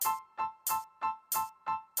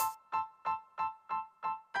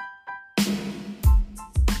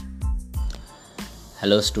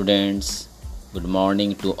Hello students, good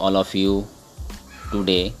morning to all of you.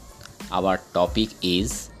 Today our topic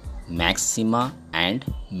is Maxima and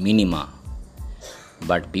Minima.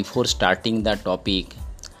 But before starting the topic,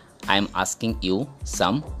 I am asking you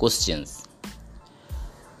some questions.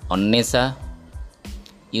 Annesa,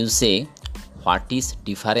 you say what is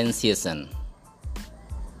differentiation?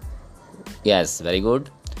 Yes, very good.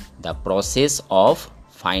 The process of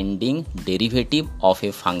finding derivative of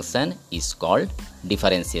a function is called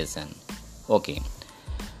differentiation. Okay.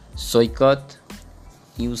 Soikat,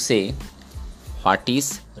 you say what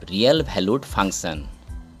is real valued function?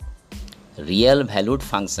 Real valued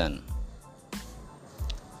function.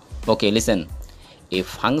 Okay, listen. A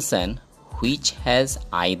function which has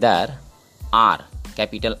either R,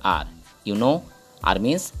 capital R, R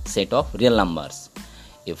means set of real numbers.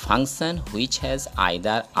 A function which has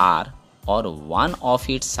either R or one of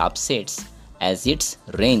its subsets as its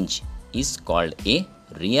range is called a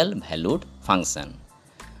real valued function.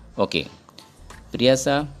 Okay,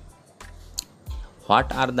 Priyasa,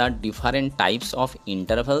 what are the different types of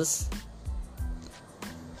intervals?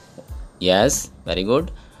 Yes, very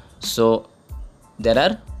good. So there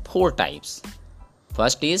are four types.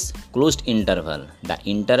 First is closed interval. The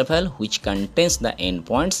interval which contains the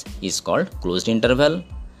endpoints is called closed interval.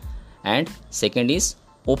 And second is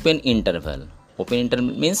open interval. Open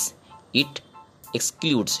interval means it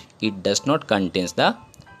excludes, it does not contains the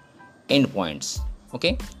endpoints.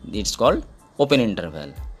 Okay, it's called open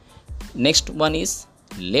interval. Next one is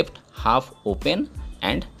left half open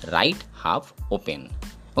and right half open.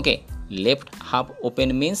 Okay, left half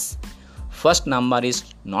open means first number is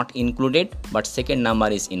not included but second number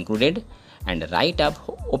is included, and right half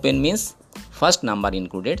open means first number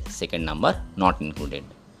included, second number not included.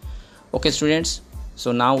 Okay students,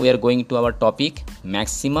 so now we are going to our topic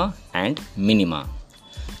maxima and minima.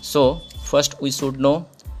 So first we should know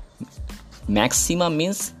maxima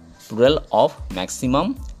means plural of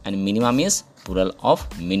maximum and minima means plural of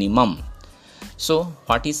minimum. So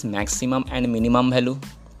what is maximum and minimum value?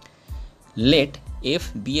 Let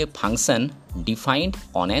f be a function defined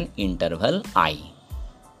on an interval I.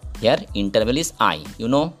 Here interval is I,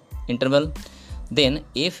 interval. Then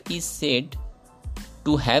f is said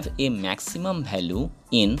to have a maximum value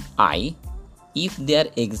in I if there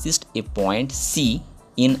exists a point C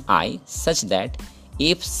in I such that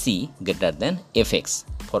fc greater than fx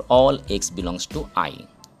for all x belongs to I.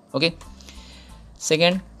 Okay.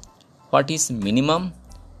 Second, what is minimum?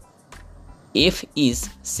 F is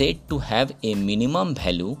said to have a minimum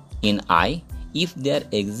value in I if there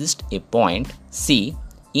exists a point C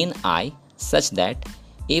in I such that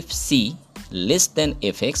fc less than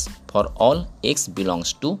fx for all x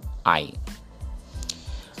belongs to I.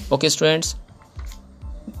 Okay students,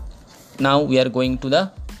 now we are going to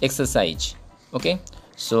the exercise. Okay,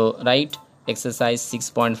 so write exercise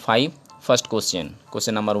 6.5. First question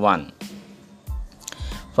number 1.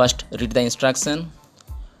 First read the instruction.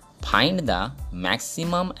 Find the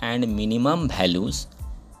maximum and minimum values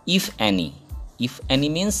if any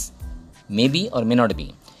means maybe or may not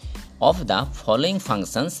be, of the following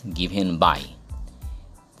functions given by.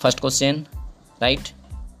 First question, write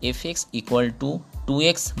fx equal to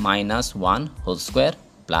 2x minus 1 whole square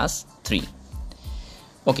plus 3.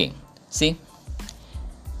 Okay, see,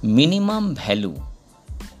 minimum value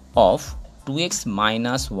of 2x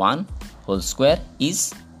minus 1 whole square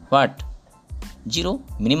is what? 0.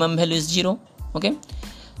 Minimum value is 0. Okay,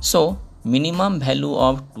 so minimum value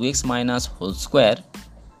of 2x minus whole square,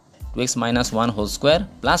 2x minus 1 whole square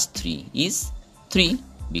plus 3 is 3,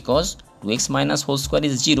 because 2x minus whole square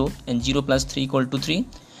is 0 and 0 plus 3 equal to 3.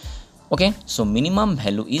 Okay, so minimum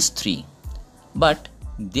value is 3, but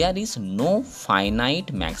there is no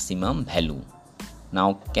finite maximum value.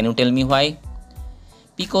 Now can you tell me why?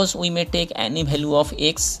 Because we may take any value of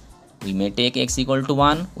x. We may take x equal to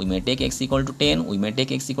 1, we may take x equal to 10, we may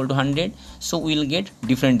take x equal to 100. So we will get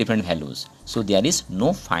different values. So there is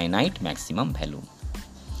no finite maximum value.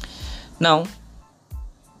 Now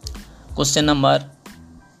question number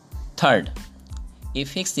 3.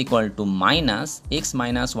 fx equal to minus x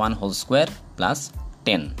minus 1 whole square plus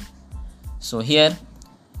 10. So here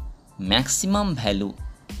maximum value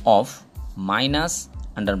of minus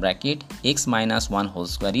under bracket x minus 1 whole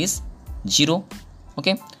square is 0.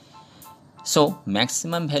 Okay, so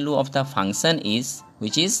maximum value of the function is,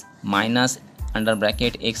 which is minus under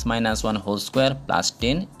bracket x minus 1 whole square plus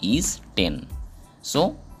 10 is 10.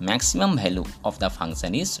 So maximum value of the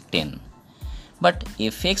function is 10. But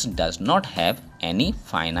fx does not have any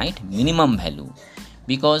finite minimum value,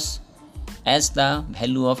 because as the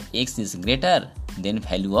value of x is greater, then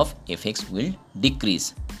value of fx will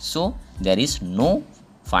decrease. So there is no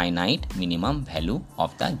finite minimum value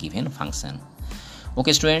of the given function.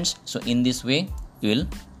 Okay students, so in this way you will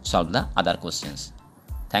solve the other questions.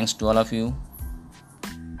 Thanks to all of you.